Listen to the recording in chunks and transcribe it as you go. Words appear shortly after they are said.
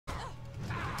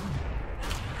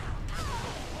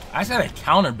I said I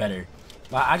counter better.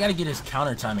 But I gotta get his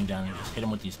counter timing down and just hit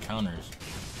him with these counters.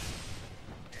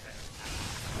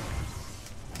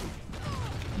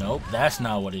 Nope, that's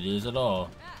not what it is at all.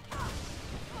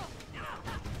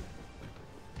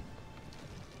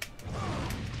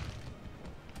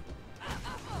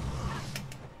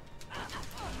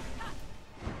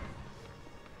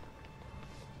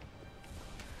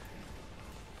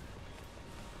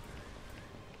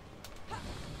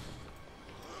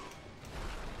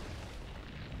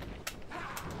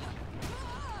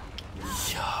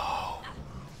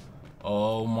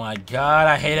 Oh my god,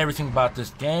 I hate everything about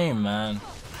this game, man.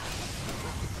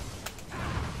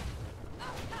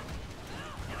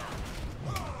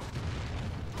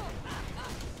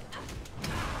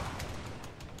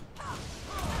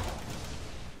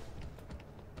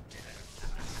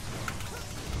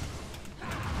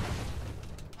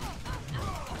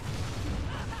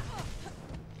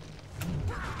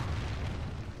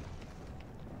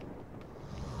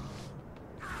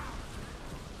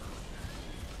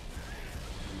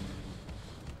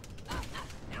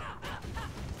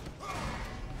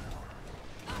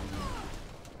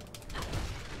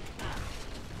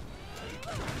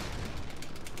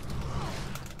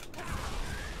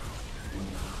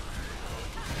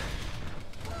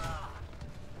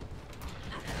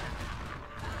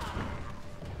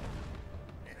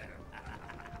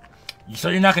 So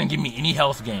you're not gonna give me any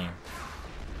health gain?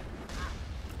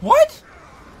 What?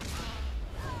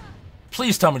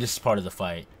 Please tell me this is part of the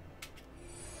fight.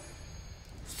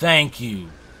 Thank you.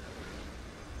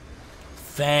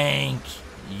 Thank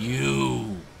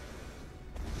you.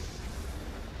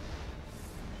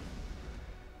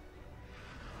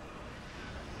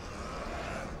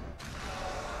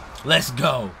 Let's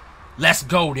go. Let's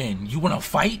go then. You wanna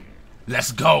fight?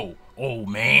 Let's go, old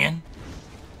man.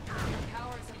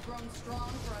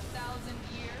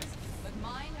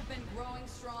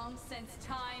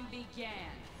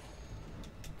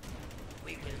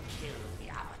 We will kill the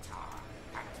Avatar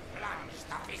and plunge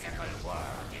the physical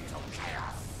world into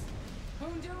chaos.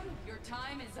 Hoondoon, your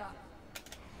time is up.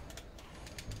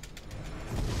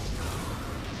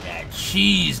 That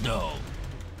cheese, though.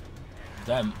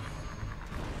 That...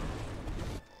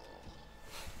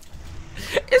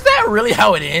 Is that really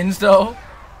how it ends, though?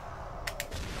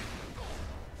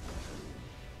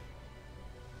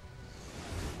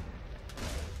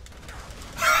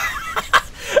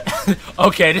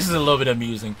 Okay, this is a little bit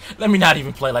amusing. Let me not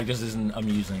even play like this isn't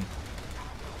amusing.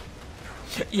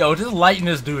 Yo, just lighting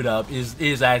this dude up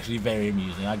is actually very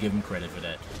amusing. I'll give him credit for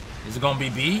that. Is it gonna be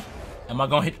B? Am I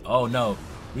gonna hit? Oh no,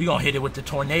 we gonna hit it with the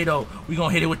tornado. We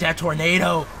gonna hit it with that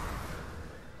tornado.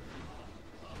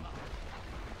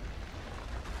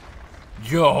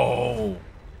 Yo.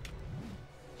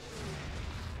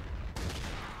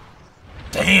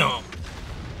 Damn.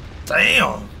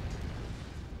 Damn.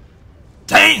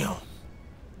 Damn.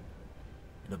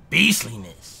 The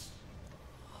beastliness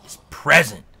is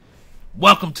present.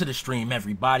 Welcome to the stream,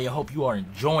 everybody. I hope you are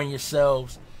enjoying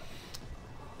yourselves.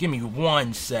 Give me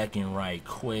 1 second right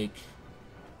quick.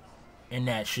 And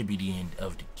that should be the end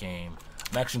of the game.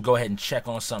 I'm actually going to go ahead and check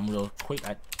on something real quick.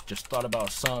 I just thought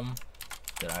about something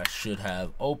that I should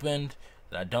have opened,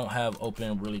 that I don't have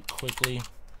open really quickly.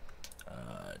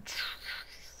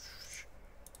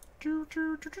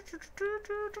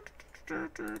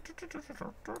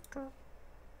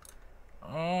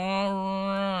 Alright.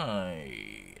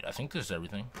 I think this is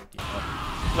everything.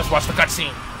 Yeah. Let's watch the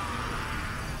cutscene.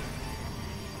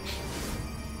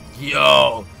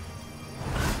 Yo.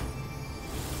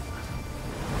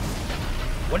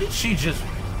 What did she just...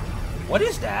 What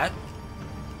is that?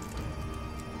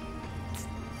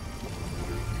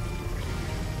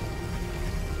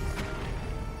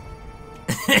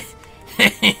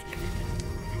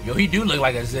 Yo, he do look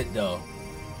like a zit though.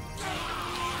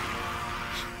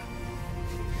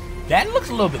 That looks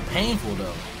a little bit painful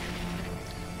though.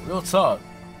 Real talk.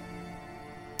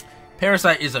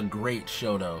 Parasite is a great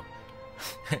show though.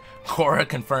 Korra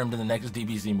confirmed in the next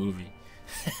DBZ movie.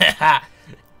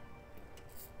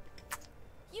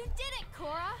 You did it,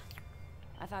 Korra!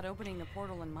 I thought opening the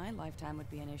portal in my lifetime would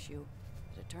be an issue.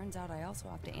 But it turns out I also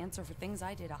have to answer for things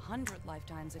I did 100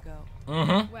 lifetimes ago.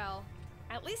 Mm-hmm. Well,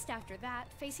 at least after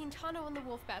that, facing Tano and the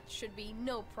Wolfbats should be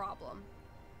no problem.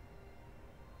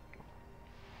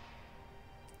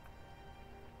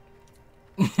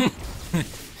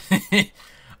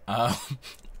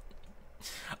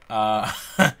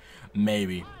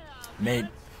 Maybe.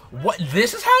 What?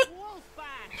 This is how? Oh,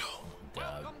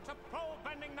 God.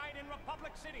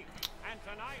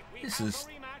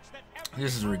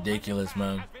 This is ridiculous,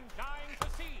 man.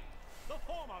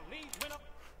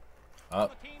 I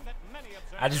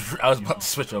was about to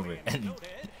switch over and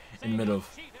in the middle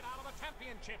of.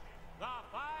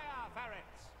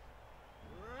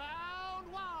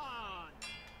 Round one.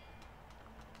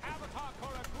 Avatar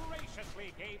Korra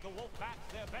graciously gave the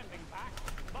Wolfbats their bending back,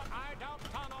 but I doubt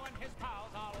Tano and his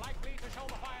pals are likely to show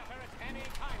the Fire Ferrets any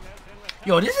kindness in return.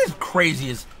 Yo, this is crazy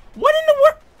as what in the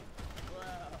world?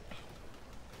 Well,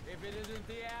 if it isn't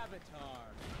the Avatar,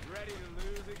 ready to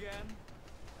lose again?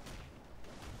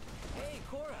 Hey,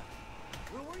 Korra,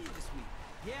 where were you this week?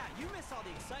 Yeah, you missed all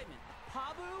the excitement.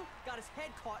 Pabu got his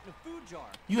head caught in a food jar.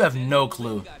 You have no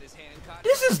clue.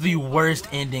 This is the worst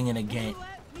ending in a game.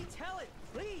 Let me tell it,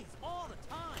 please, all the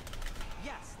time.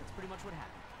 Yes, that's pretty much what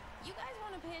happened. You guys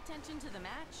want to pay attention to the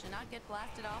match and not get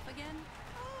blasted off again?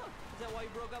 Oh, is that why you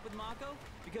broke up with Mako?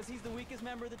 Because he's the weakest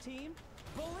member of the team?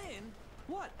 Bolin?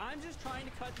 What? I'm just trying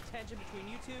to cut the tension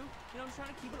between you two. You know, I'm just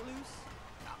trying to keep it loose.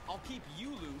 I'll keep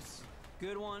you loose.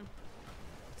 Good one.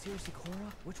 Seriously,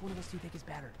 Korra, which one of us do you think is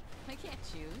better? I can't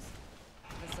choose.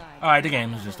 Besides, Alright, the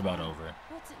game is just about over.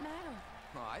 what's it matter?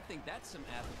 Oh, I think that's some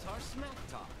Avatar smack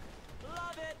talk.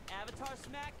 Love it! Avatar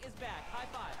Smack is back. High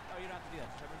five. Oh, you don't have to do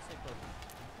that. Just everyone stay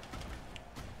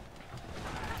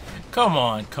close. Come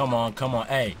on, come on, come on.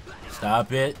 Hey,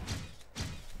 stop it.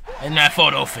 And that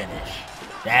photo finish.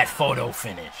 That photo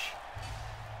finish.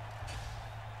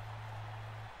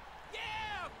 Yeah!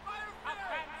 Fire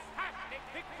Ferrets! A fantastic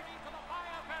victory for the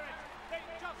Fire Ferrets! They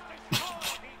just destroyed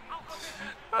the opposition!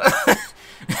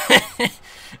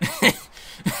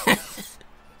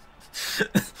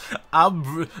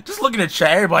 I'm just looking at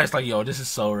chat. Everybody's like, yo, this is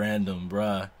so random,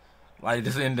 bruh. Like,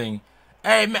 this ending.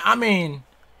 Hey, man, I mean,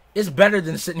 it's better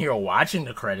than sitting here watching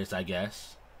the credits, I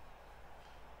guess.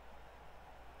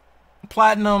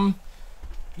 Platinum,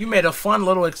 you made a fun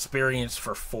little experience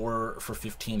for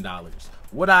 $15.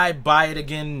 Would I buy it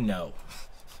again? No.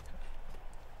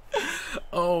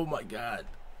 Oh, my God.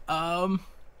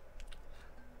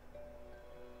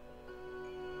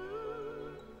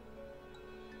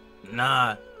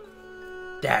 Nah.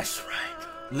 That's right.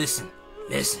 Listen.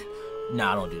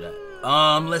 Nah, don't do that.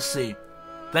 Let's see.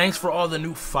 Thanks for all the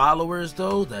new followers,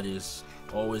 though. That is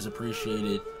always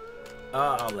appreciated.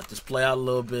 I'll let this play out a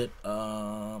little bit.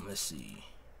 Let's see.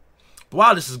 But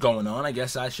while this is going on, I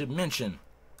guess I should mention.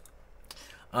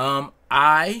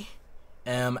 I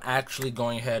am actually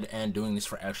going ahead and doing this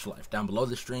for Extra Life. Down below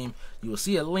the stream, you will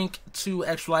see a link to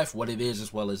Extra Life, what it is,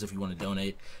 as well as if you want to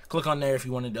donate. Click on there if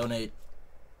you want to donate,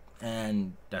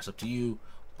 and that's up to you.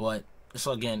 But it's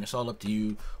all up to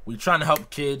you. We're trying to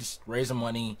help kids, raising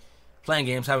money, playing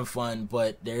games, having fun,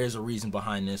 but there is a reason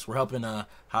behind this. We're helping a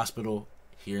hospital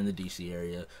here in the DC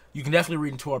area. You can definitely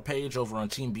read into our page over on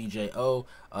Team BJO.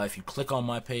 If you click on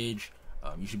my page,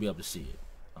 you should be able to see it.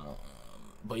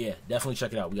 But yeah, definitely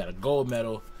check it out. We got a gold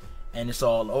medal, and it's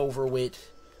all over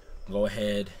with. Go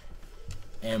ahead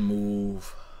and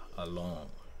move along.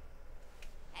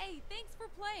 Hey, thanks for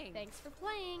playing. Thanks for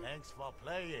playing. Thanks for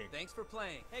playing. Thanks for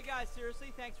playing. Hey guys,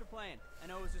 seriously, thanks for playing. I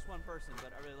know it was just one person,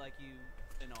 but I really like you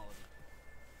and all of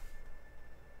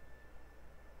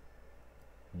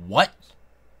you. What?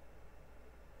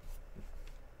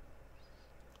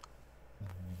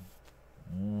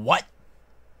 What?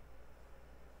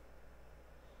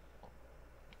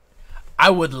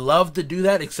 I would love to do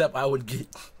that, except I would get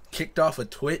kicked off of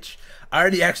Twitch. I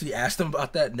already actually asked them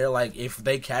about that, and they're like, if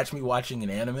they catch me watching an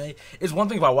anime, it's one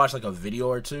thing if I watch like a video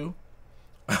or two,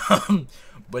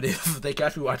 but if they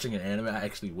catch me watching an anime, I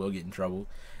actually will get in trouble.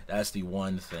 That's the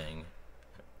one thing.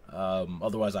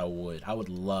 Otherwise, I would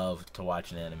love to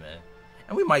watch an anime,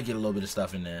 and we might get a little bit of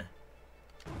stuff in there.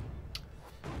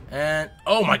 And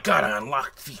oh my God, I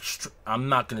unlocked the. I'm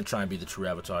not gonna try and be the true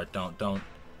Avatar. Don't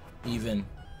even.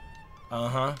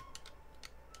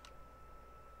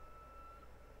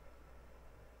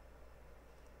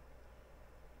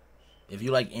 If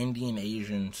you like Indian,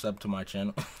 Asian, sub to my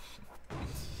channel.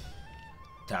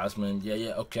 Talisman,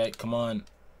 yeah, okay, come on.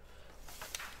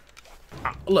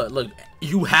 Look,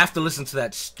 you have to listen to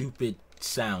that stupid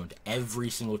sound every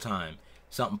single time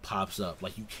something pops up.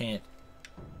 Like, you can't